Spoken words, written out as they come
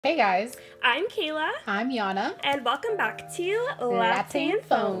Hey guys, I'm Kayla, I'm Yana. and welcome back to Latte and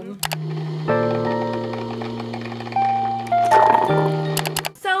Foam.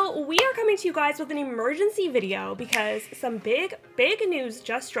 So we are coming to you guys with an emergency video because some big news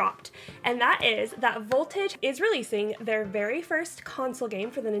just dropped, and that is that Voltage is releasing their very first console game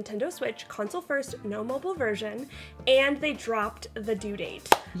for the Nintendo Switch, console first, no mobile version, and they dropped the due date.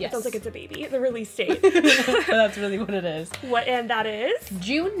 Yes. It sounds like it's a baby. The release date. That's really what it is. And that is?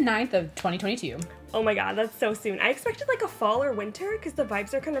 June 9th of 2022. Oh my god, that's so soon. I expected like a fall or winter because the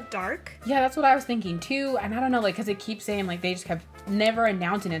vibes are kind of dark. Yeah, that's what I was thinking too. And I don't know, like, because it keeps saying, like, they just kept never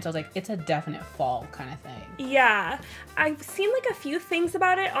announcing it. So I was like, it's a definite fall kind of thing. Yeah. I've seen like a few things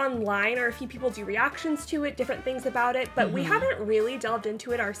about it online, or a few people do reactions to it, different things about it, but we haven't really delved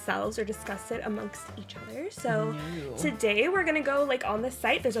into it ourselves or discussed it amongst each other. So today we're going to go like on the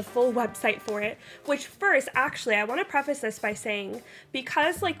site. There's a full website for it, which first, actually, I want to preface this by saying,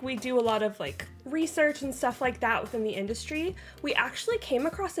 because like we do a lot of like research and stuff like that within the industry, we actually came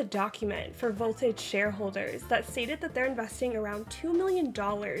across a document for Voltage shareholders that stated that they're investing around $2 million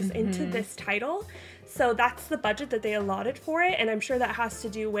into this title. So that's the budget that they allotted for it, and I'm sure that has to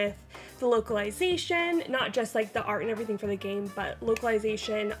do with the localization, not just like the art and everything for the game, but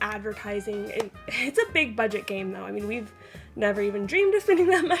localization, advertising. It's a big budget game though. I mean, we've never even dreamed of spending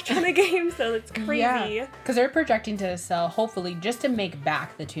that much on a game, so it's crazy. Yeah, because they're projecting to sell, hopefully, just to make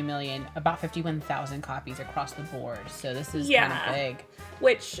back the 2 million, about 51,000 copies across the board. So this is kind of big.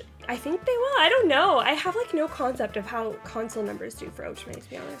 Which I think they will. I don't know. I have like no concept of how console numbers do for Otomate, to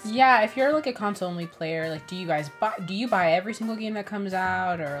be honest. Yeah, if you're like a console only player, like, do you buy every single game that comes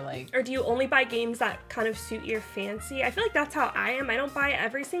out, or like, or do you only buy games that kind of suit your fancy? I feel like that's how I am. I don't buy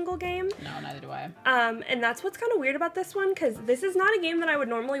every single game. No, neither do I. And that's what's kind of weird about this one, because this is not a game that I would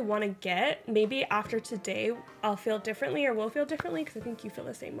normally want to get. Maybe after today I'll feel differently, or will feel differently, because I think you feel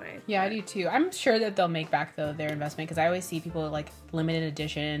the same way. Yeah, I do too. I'm sure that they'll make back though their investment, because I always see people like limited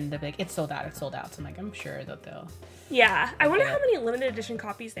edition. They'll be like, it's sold out, it's sold out. So I'm like, I'm sure that they'll. Yeah, I wonder how many limited edition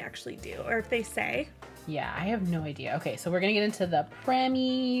copies they actually do, or if they say. Yeah, I have no idea. Okay, so we're gonna get into the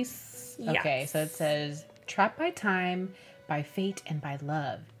premise. Yes. Okay, so it says, trapped by time, by fate, and by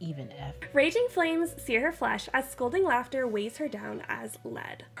love, even if. Raging flames sear her flesh as scolding laughter weighs her down as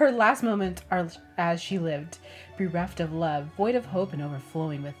lead. Her last moments are as she lived, bereft of love, void of hope, and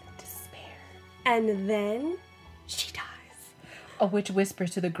overflowing with despair. And then she dies. A witch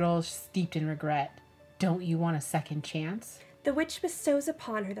whispers to the girl steeped in regret, don't you want a second chance? The witch bestows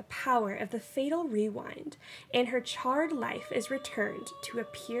upon her the power of the fatal rewind, and her charred life is returned to a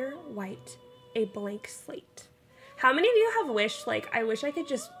pure white, a blank slate. How many of you have wished, like, I wish I could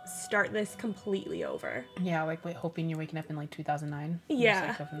just start this completely over? Yeah, like, wait, hoping you're waking up in like 2009. Yeah. Just,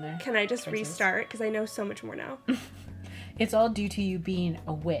 like, go from there. Can I just restart? Because I know so much more now. It's all due to you being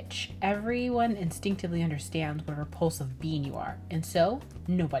a witch. Everyone instinctively understands what a repulsive being you are, and so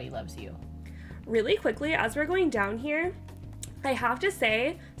nobody loves you. Really quickly, as we're going down here, I have to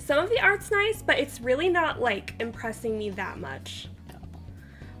say, some of the art's nice, but it's really not, like, impressing me that much. No.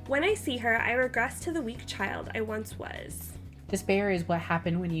 When I see her, I regress to the weak child I once was. Despair is what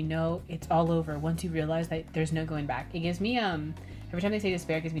happened when you know it's all over, once you realize that there's no going back. It gives me, every time they say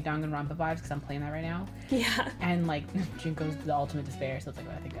despair, it gives me Danganronpa vibes, because I'm playing that right now. Yeah. And, like, Junko's the ultimate despair, so it's like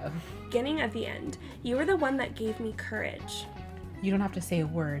what I think of. Beginning of the end, you were the one that gave me courage. You don't have to say a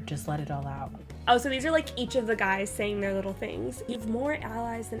word, just let it all out. Oh, so these are like each of the guys saying their little things. You've more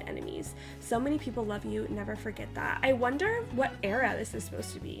allies than enemies. So many people love you, never forget that. I wonder what era this is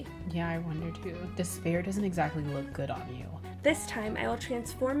supposed to be. Yeah, I wonder too. Despair doesn't exactly look good on you. This time, I will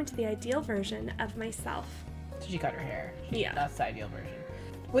transform into the ideal version of myself. So she cut her hair. Yeah. That's the ideal version.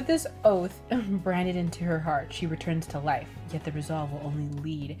 With this oath branded into her heart, she returns to life, yet the resolve will only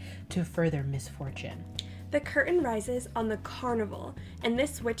lead to further misfortune. The curtain rises on the carnival, and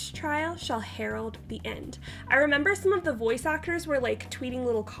this witch trial shall herald the end. I remember some of the voice actors were like tweeting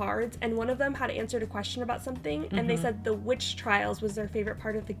little cards, and one of them had answered a question about something, and they said the witch trials was their favorite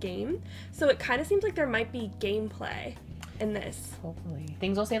part of the game. So it kind of seems like there might be gameplay in this. Hopefully.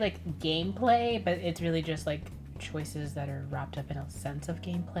 Things will say like gameplay, but it's really just like choices that are wrapped up in a sense of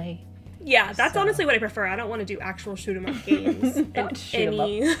gameplay. Yeah, that's honestly what I prefer. I don't want to do actual shoot 'em up games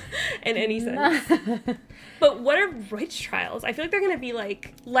in any sense. But what are witch trials? I feel like they're gonna be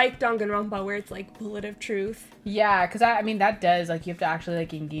like Danganronpa, where it's like bullet of truth. Yeah, because I mean that does, like, you have to actually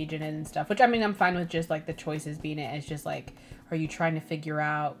like engage in it and stuff. Which, I mean, I'm fine with just like the choices being it. It's just like, are you trying to figure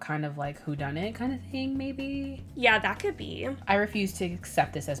out kind of like whodunit kind of thing, maybe? Yeah, that could be. I refuse to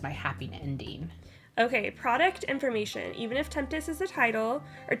accept this as my happy ending. Okay, product information. Even if Tempest is the title,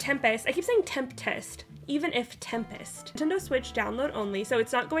 or Tempest, I keep saying Tempest. Even if Tempest. Nintendo Switch download only, so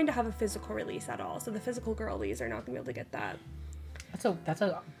it's not going to have a physical release at all. So the physical girlies are not going to be able to get that. That's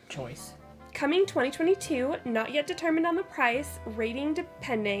a choice. Coming 2022, not yet determined on the price, rating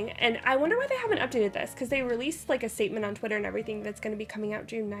depending, and I wonder why they haven't updated this, because they released like a statement on Twitter and everything that's going to be coming out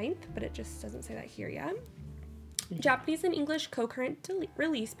June 9th, but it just doesn't say that here yet. Japanese and English concurrent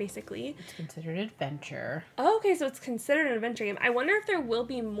release, basically. It's considered adventure. Oh, okay, so it's considered an adventure game. I wonder if there will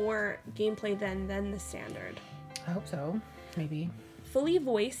be more gameplay than the standard. I hope so. Maybe. Fully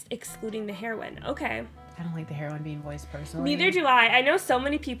voiced, excluding the heroine. Okay. I don't like the heroine being voiced personally. Neither do I. I know so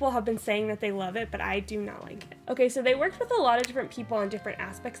many people have been saying that they love it, but I do not like it. Okay, so they worked with a lot of different people on different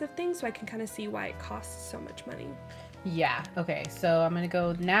aspects of things, so I can kind of see why it costs so much money. Yeah, okay, so I'm gonna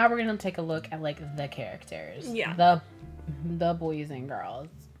go, now we're gonna take a look at like the characters. Yeah. The boys and girls.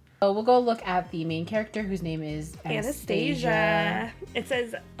 So we'll go look at the main character whose name is Anastasia. It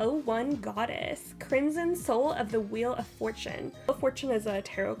says, O1 Goddess, Crimson Soul of the Wheel of Fortune. Wheel of Fortune is a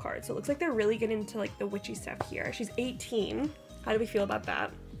tarot card, so it looks like they're really getting into like the witchy stuff here. She's 18. How do we feel about that?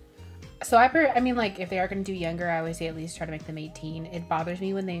 So I mean, like, if they are gonna do younger, I always say at least try to make them 18. It bothers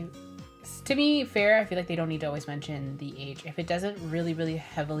me when they, to be fair, I feel like they don't need to always mention the age. If it doesn't really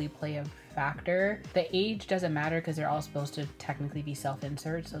heavily play a factor, the age doesn't matter because they're all supposed to technically be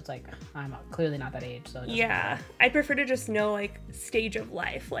self-insert, so it's like, I'm clearly not that age, so yeah, I prefer to just know like stage of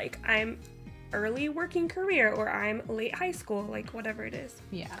life, like I'm early working career or I'm late high school, like whatever it is.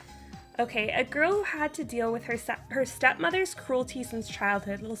 Yeah. Okay, a girl who had to deal with her stepmother's cruelty since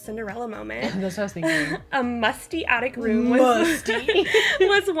childhood, little Cinderella moment. That's what I was thinking. A musty attic room was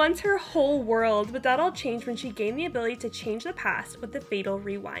once her whole world, but that all changed when she gained the ability to change the past with the Fatal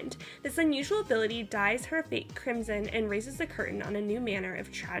Rewind. This unusual ability dyes her fate crimson and raises the curtain on a new manner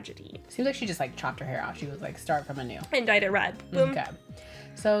of tragedy. Seems like she just like chopped her hair off. She was like, start from anew. And dyed it red. Boom. Okay.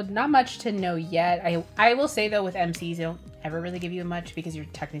 So not much to know yet. I will say though, with MCs, they don't ever really give you much because you're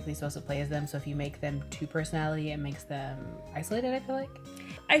technically supposed to play as them. So if you make them two personality, it makes them isolated, I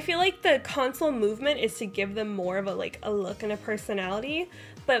feel like. The console movement is to give them more of a look and a personality,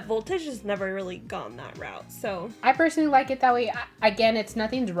 but Voltage has never really gone that route. So I personally like it that way. Again, it's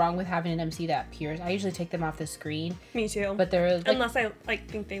nothing's wrong with having an MC that appears. I usually take them off the screen. Me too. But they're like, unless I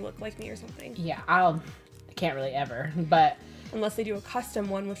think they look like me or something. Yeah, I can't really ever, but unless they do a custom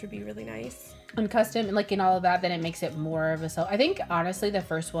one, which would be really nice. And custom and like in all of that, then it makes it more of a self. I think honestly the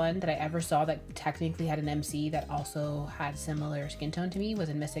first one that I ever saw that technically had an MC that also had similar skin tone to me was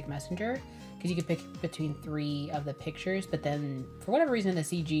in Mystic Messenger, because you could pick between 3 of the pictures, but then for whatever reason the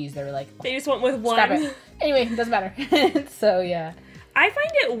CGs, they were like, they just went with one. Scrap it. Anyway, it doesn't matter. So yeah. I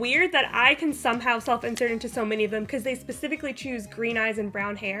find it weird that I can somehow self-insert into so many of them because they specifically choose green eyes and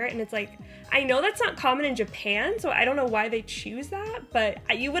brown hair, and it's like, I know that's not common in Japan, so I don't know why they choose that, but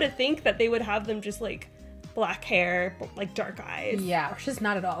you would think that they would have them just like black hair, like dark eyes. Yeah, which is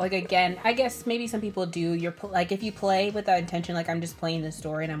not at all. Like, again, I guess maybe some people do. You're like, if you play with the intention, like I'm just playing the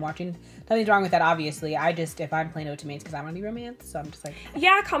story and I'm watching, nothing's wrong with that, obviously. If I'm playing Otomates because I want to be romance, so I'm just like,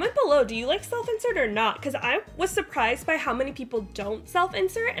 yeah, comment below, do you like self-insert or not? Because I was surprised by how many people don't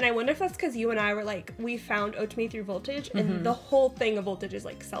self-insert, and I wonder if that's because you and I were like, we found Otomate through Voltage, and the whole thing of Voltage is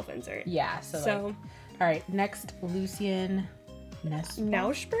like self-insert. Yeah, so like, all right, next, Lucian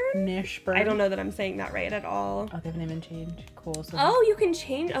Nishburn? I don't know that I'm saying that right at all. Oh, they have a name and change. Cool. So you can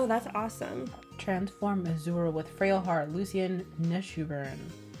change? Oh, that's awesome. Transform Azura with frail heart, Lucian Nishburn.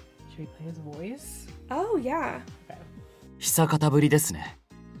 Should we play his voice? Oh, yeah. Okay. 久方ぶりですね。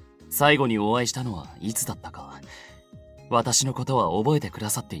最後にお会いしたのはいつだったか。私のことは覚えてく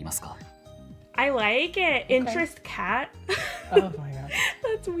ださっていますか? I like it. Interest cat. Oh my god.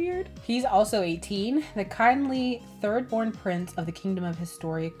 That's weird. He's also 18, the kindly third-born prince of the kingdom of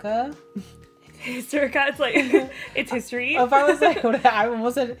Historica. Historica, it's like, it's history. Oh, if I was like, I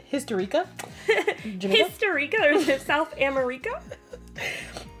almost said Historica? Historica or South America?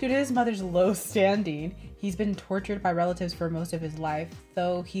 Due to his mother's low standing, he's been tortured by relatives for most of his life.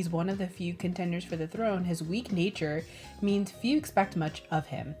 Though he's one of the few contenders for the throne, his weak nature means few expect much of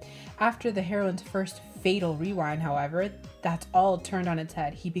him. After the heroine's first fatal rewind, however, that's all turned on its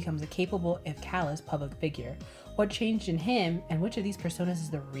head. He becomes a capable, if callous, public figure. What changed in him, and which of these personas is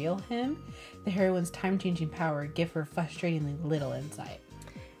the real him? The heroine's time-changing power give her frustratingly little insight.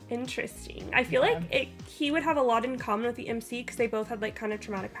 Interesting. I feel like he would have a lot in common with the MC because they both had like kind of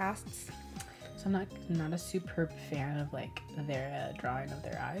traumatic pasts. So I'm not a super fan of like their drawing of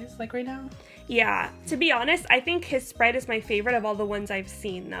their eyes like right now. Yeah, to be honest, I think his spread is my favorite of all the ones I've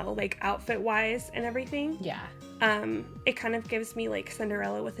seen though, like outfit wise and everything. Yeah. It kind of gives me like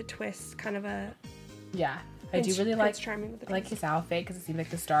Cinderella with a twist, kind of a Yeah. I do really like Charming with the his outfit because it seems like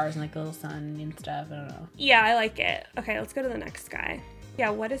the stars and like the little sun and stuff. I don't know. Yeah, I like it. Okay, let's go to the next guy. Yeah,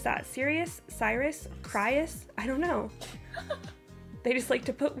 what is that? Sirius? Cyrus? Cryus? I don't know. They just like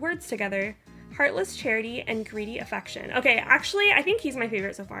to put words together. Heartless charity and greedy affection. Okay, actually, I think he's my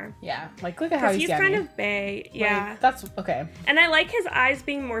favorite so far. Yeah, like look at how he's kind of bae. Yeah. Like, that's okay. And I like his eyes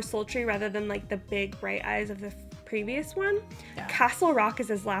being more sultry rather than like the big bright eyes of the previous one. Yeah. Castle Rock is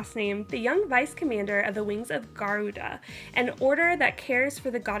his last name, the young vice commander of the wings of Garuda, an order that cares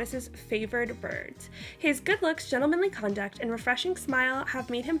for the goddess's favored birds. His good looks, gentlemanly conduct, and refreshing smile have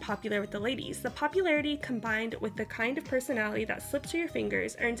made him popular with the ladies. The popularity combined with the kind of personality that slips through your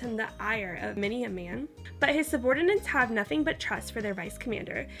fingers earns him the ire of many a man. But his subordinates have nothing but trust for their vice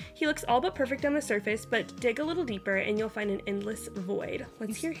commander. He looks all but perfect on the surface, but dig a little deeper and you'll find an endless void.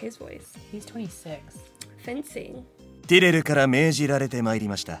 Let's hear his voice. He's 26. Fencing. ティレルから命じられてまいり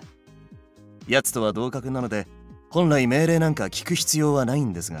ました。奴とは同格なので、本来命令なんか聞く必要はない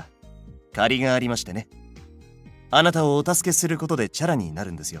んですが、借りがありましてね。あなたをお助けすることでチャラにな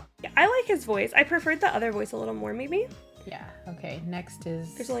るんですよ。I like his voice. I preferred the other voice a little more, maybe. Yeah. Okay. Next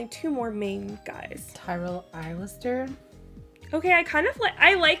is. There's only 2 more main guys. Tyrell Eilister. Okay, I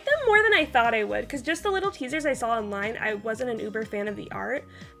like them more than I thought I would, because just the little teasers I saw online, I wasn't an uber fan of the art,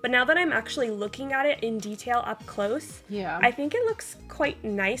 but now that I'm actually looking at it in detail up close, yeah, I think it looks quite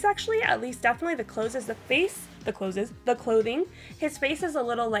nice actually. At least definitely the clothing. His face is a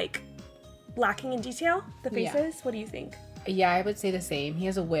little like lacking in detail. The faces. Yeah. What do you think? Yeah, I would say the same. He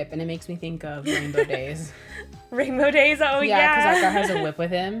has a whip, and it makes me think of Rainbow Days. Rainbow Days, oh yeah. Yeah, because that guy has a whip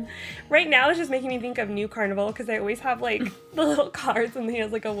with him. Right now, it's just making me think of New Carnival, because they always have, like, the little cards, and he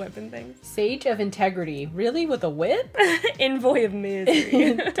has, like, a whip and things. Sage of Integrity. Really? With a whip? Envoy of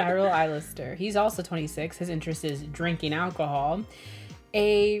Misery. Tyrell Eilister. He's also 26. His interest is drinking alcohol.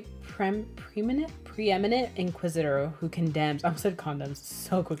 A preeminent inquisitor who condemns, I almost said condoms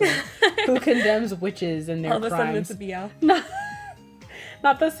so quickly, who condemns witches and their crimes. All of a sudden it's a BL.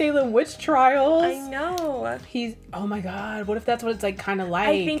 Not the Salem witch trials. I know. Oh my god, what if that's what it's like kind of like?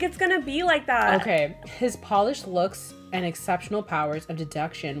 I think it's gonna be like that. Okay, his polished looks and exceptional powers of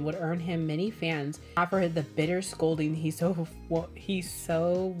deduction would earn him many fans for the bitter scolding he's so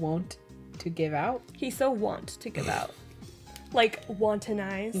wont to give out. He's so wont to give out. Like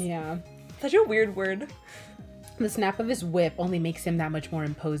wantonize. Yeah. Such a weird word. The snap of his whip only makes him that much more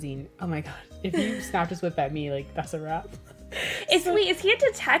imposing. Oh my god. If you snapped his whip at me, like, that's a wrap. Is he a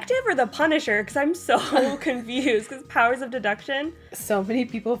detective or the Punisher? Because I'm so confused. Because powers of deduction. So many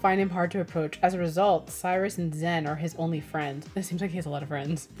people find him hard to approach. As a result, Cyrus and Zen are his only friends. It seems like he has a lot of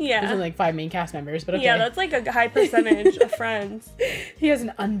friends. Yeah. There's only like 5 main cast members, but okay. Yeah, that's like a high percentage of friends. He has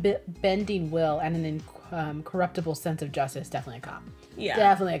an unbending will and an incorruptible sense of justice. Definitely a cop. Yeah.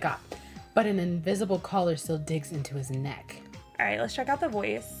 Definitely a cop. But an invisible collar still digs into his neck. All right, let's check out the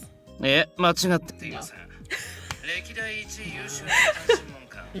voice. Yeah, 間違っていません。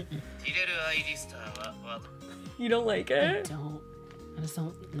You don't like it? I just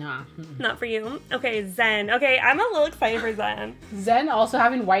don't. Nah. Not for you. Okay, Zen. Okay, I'm a little excited for Zen. Zen also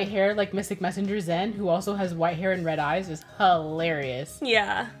having white hair, like Mystic Messenger Zen, who also has white hair and red eyes, is hilarious.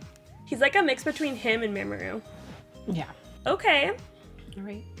 Yeah. He's like a mix between him and Mamoru. Yeah. Okay. All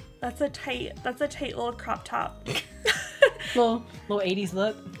right. That's a tight little crop top. little 80s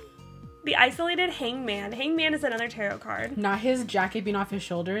look. The Isolated Hangman. Hangman is another tarot card. Not his jacket being off his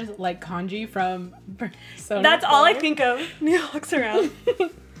shoulders, like Kanji from Persona. That's all I think of. He looks around.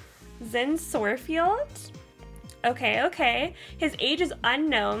 Zen Sorefield. Okay. His age is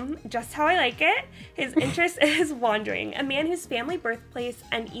unknown, just how I like it. His interest is wandering. A man whose family, birthplace,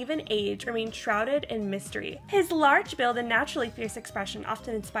 and even age remain shrouded in mystery. His large build and naturally fierce expression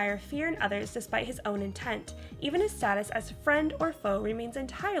often inspire fear in others despite his own intent. Even his status as friend or foe remains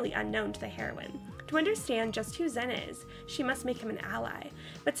entirely unknown to the heroine. To understand just who Zen is, she must make him an ally.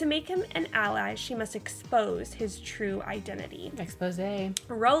 But to make him an ally, she must expose his true identity. Expose.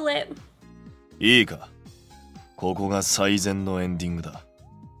 Roll it. いいか。ここが最善のエンディングだ。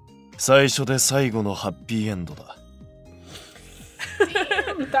最初で最後のハッピーエンドだ。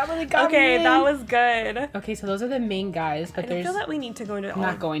That really got okay, me. That was good. Okay, so those are the main guys, but I feel that we need to go into all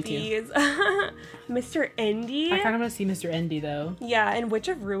these. Mr. Endy. I kind of want to see Mr. Endy though. Yeah, and Witch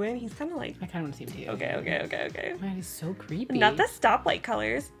of Ruin, he's kind of like. I kind of want to see him too. Okay. Man, he's so creepy. Not the stoplight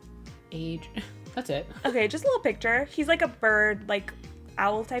colors. Age. That's it. Okay, just a little picture. He's like a bird, like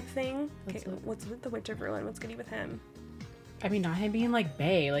owl type thing. Okay, what's with the Witch of Ruin? What's goody with him? I mean, not him being like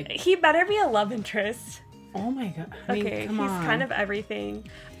bae. Like he better be a love interest. Oh my god. I mean, okay, come on. He's kind of everything.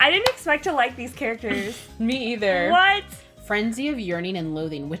 I didn't expect to like these characters. Me either. What? Frenzy of Yearning and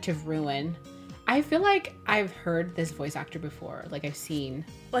Loathing, Witch of Ruin. I feel like I've heard this voice actor before. Like I've seen.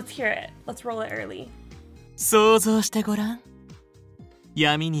 Let's hear it. Let's roll it early. 想像してごらん。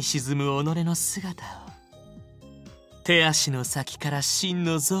闇に沈む己の姿を。手足の先から真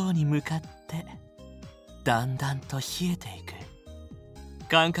の像に向かって、だんだんと冷えていく。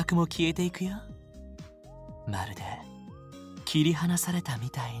感覚も消えていくよ。まるで切り離されたみ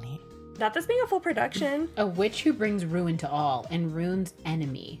たいに。Not this being a full production. A witch who brings ruin to all and ruins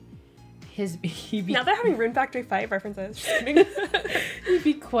enemy. Now they're having Rune Factory 5 references. He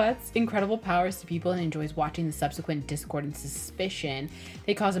bequeaths incredible powers to people and enjoys watching the subsequent discord and suspicion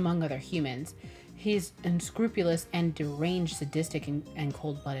they cause among other humans. He's unscrupulous and deranged, sadistic, and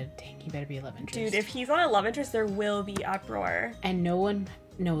cold-blooded. Dang, he better be a love interest. Dude, if he's on a love interest, there will be uproar. And no one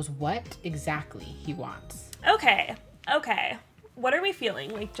knows what exactly he wants. Okay. What are we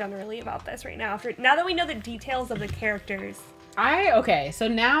feeling, like, generally about this right now? Now that we know the details of the characters. Okay, so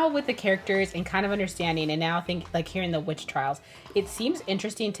now with the characters and kind of understanding, and now I think, like, hearing the witch trials, it seems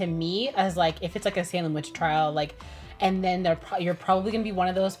interesting to me as, like, if it's, like, a Salem witch trial, like, and then you're probably gonna be one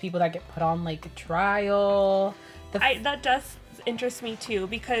of those people that get put on, like, a trial. That does interest me, too,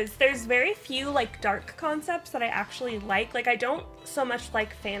 because there's very few, like, dark concepts that I actually like. Like, I don't so much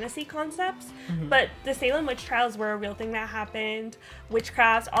like fantasy concepts, but the Salem witch trials were a real thing that happened.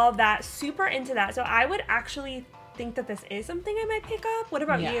 Witchcraft, all of that, super into that. So I would actually think that this is something I might pick up. What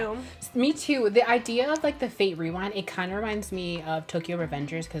about you? Me too. The idea of like the Fate Rewind, it kind of reminds me of Tokyo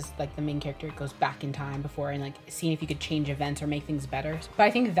Revengers, because like the main character goes back in time before and like seeing if you could change events or make things better. But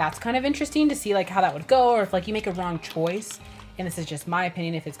I think that's kind of interesting to see like how that would go, or if like you make a wrong choice, and this is just my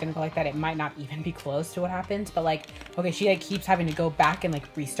opinion, if it's gonna go like that, it might not even be close to what happens. But like, okay, she like keeps having to go back and like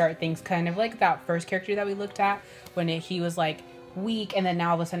restart things, kind of like that first character that we looked at when he was like weak, and then now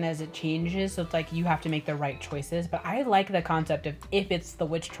all of a sudden as it changes, so it's like you have to make the right choices. But I like the concept of if it's the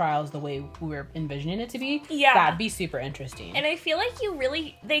witch trials the way we were envisioning it to be, that'd be super interesting. And I feel like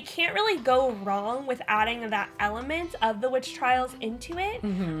they can't really go wrong with adding that element of the witch trials into it.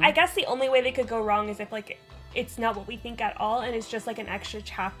 I guess the only way they could go wrong is if like it's not what we think at all, and it's just like an extra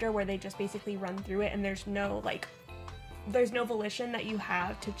chapter where they just basically run through it, and there's no volition that you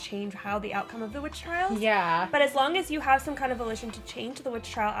have to change how the outcome of the witch trials. Yeah. But as long as you have some kind of volition to change the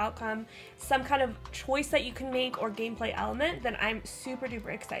witch trial outcome, some kind of choice that you can make or gameplay element, then I'm super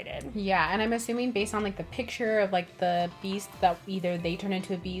duper excited. Yeah, and I'm assuming based on like the picture of like the beast that either they turn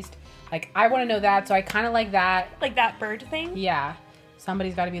into a beast, like I want to know that, so I kind of like that. Like that bird thing? Yeah.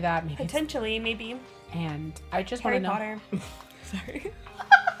 Somebody's got to be that. Maybe potentially, maybe. And I just want to know. Harry Potter. Sorry.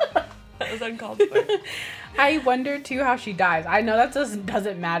 That was uncalled for. I wonder too how she dies. I know that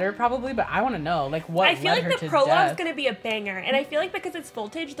doesn't matter probably, but I want to know like what led her to death. I feel like the prologue's gonna be a banger, and I feel like because it's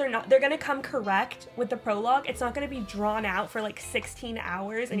voltage, they're gonna come correct with the prologue. It's not gonna be drawn out for like 16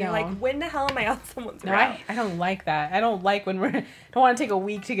 hours, and you're like, when the hell am I on someone's route? I don't like that. I don't like when don't want to take a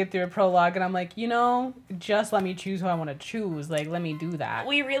week to get through a prologue, and I'm like, just let me choose who I want to choose. Like, let me do that.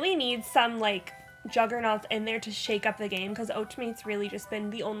 We really need some like juggernauts in there to shake up the game, because Otomate's really just been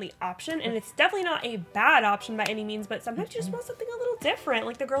the only option, and it's definitely not a bad option by any means, but sometimes you just want something a little different.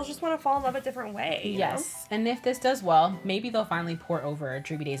 Like the girls just want to fall in love a different way. Yes, and if this does well, maybe they'll finally port over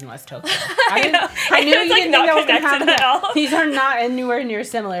Dreamy Days in West Tokyo. I knew you didn't think that was gonna happen. At all. These are not anywhere near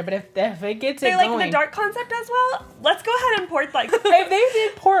similar, but if it gets they it like going, the dark concept as well. Let's go ahead and port like. If they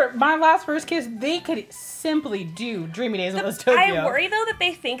did port My Last First Kiss, they could simply do Dreamy Days in West Tokyo. I worry though that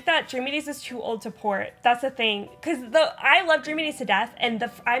they think that Dreamy Days is too old to port. That's the thing, because I love Dreamy Days to death, and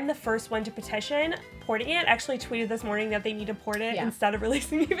I'm the first one to petition porting it. Actually tweeted this morning that they need to port it instead of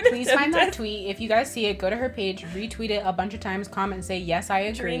releasing even. Please find that tweet. If you guys see it, go to her page, retweet it a bunch of times, comment and say yes, I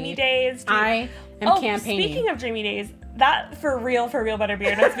agree. Dreamy Days. I am campaigning. Speaking of Dreamy Days, that for real better be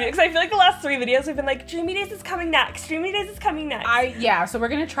our next video, because I feel like the last 3 videos we've been like, Dreamy Days is coming next. Dreamy Days is coming next. So we're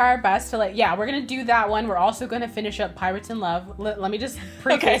gonna try our best to we're gonna do that one. We're also gonna finish up Pirates in Love. Let me just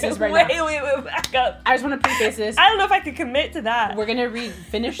preface this right now. Wait, back up. I just want to preface this. I don't know if I could commit to that. We're gonna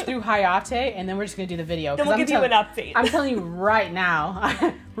finish through Hayate, and then we're just gonna do the video. Then we'll give you an update. I'm telling you right now.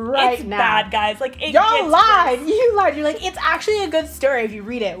 It's bad, guys. Like, y'all lied. You lied. You're like, it's actually a good story if you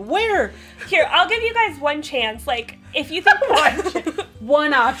read it. Where? Here, I'll give you guys one chance. Like, if you think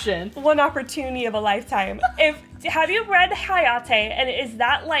one option, one opportunity of a lifetime. Have you read Hayate, and is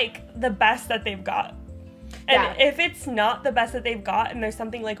that like the best that they've got? And if it's not the best that they've got, and there's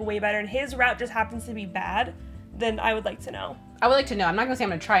something like way better, and his route just happens to be bad, then I would like to know. I would like to know. I'm not gonna say I'm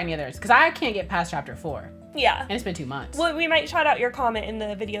gonna try any others, because I can't get past chapter 4. Yeah. And it's been 2 months. Well, we might shout out your comment in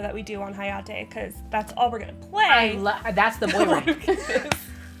the video that we do on Hayate, because that's all we're gonna play. That's the boy rank.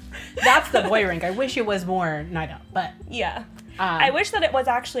 That's the boy rank. I wish it was more. No, I don't. But yeah. I wish that it was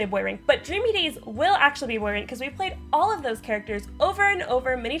actually a boy rank, but Dreamy Days will actually be a boy rank because we played all of those characters over and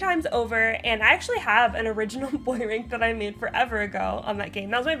over, many times over, and I actually have an original boy rank that I made forever ago on that game.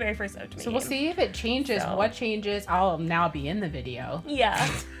 That was my very first Otome So we'll see if it changes. So. What changes? I'll now be in the video. Yeah.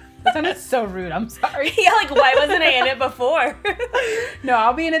 That sounded so rude. I'm sorry. Yeah, like why wasn't I in it before? No,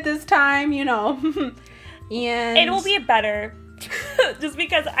 I'll be in it this time, you know. And it will be better. Just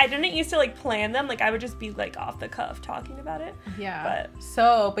because I didn't used to like plan them, like I would just be like off the cuff talking about it. Yeah.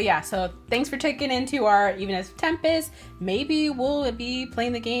 So thanks for checking into our Even as Tempest. Maybe we'll be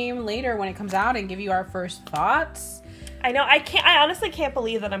playing the game later when it comes out and give you our first thoughts. I know. I honestly can't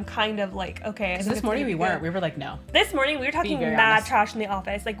believe that I'm kind of like, okay. This morning we weren't. We were like, no. This morning we were talking mad honest. trash in the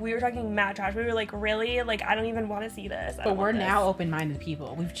office. Like we were talking mad trash. We were like, really? Like I don't even want to see this. But we're now open-minded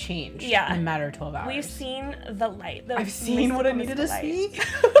people. We've changed. Yeah. In a matter of 12 hours. We've seen the light. I've seen what I needed to light. see.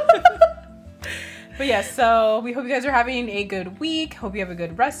 But yeah, so we hope you guys are having a good week. Hope you have a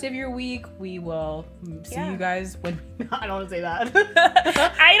good rest of your week. We will see you guys when... I don't want to say that.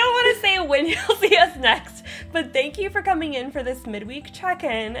 I don't want to say when you'll see us next, but thank you for coming in for this midweek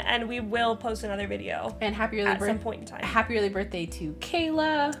check-in, and we will post another video. And happy early some point in time. Happy early birthday to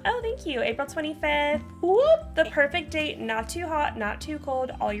Kayla. Oh, thank you. April 25th. Whoop. The perfect date, not too hot, not too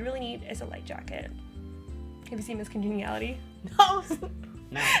cold. All you really need is a light jacket. Have you seen Miss Congeniality? No.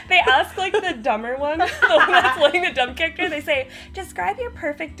 No. They ask like the dumber one, the one that's playing the dumb character. They say, "Describe your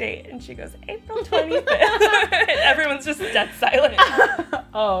perfect date," and she goes, "April 25th." And everyone's just dead silent.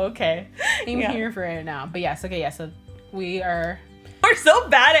 Oh, okay. I'm here for it now. But yes, okay, yeah. So we're so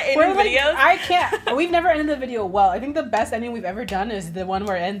bad at ending videos. I can't. We've never ended the video well. I think the best ending we've ever done is the one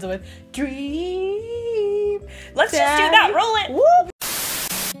where it ends with "Dream." Let's just do that. Roll it. Whoop.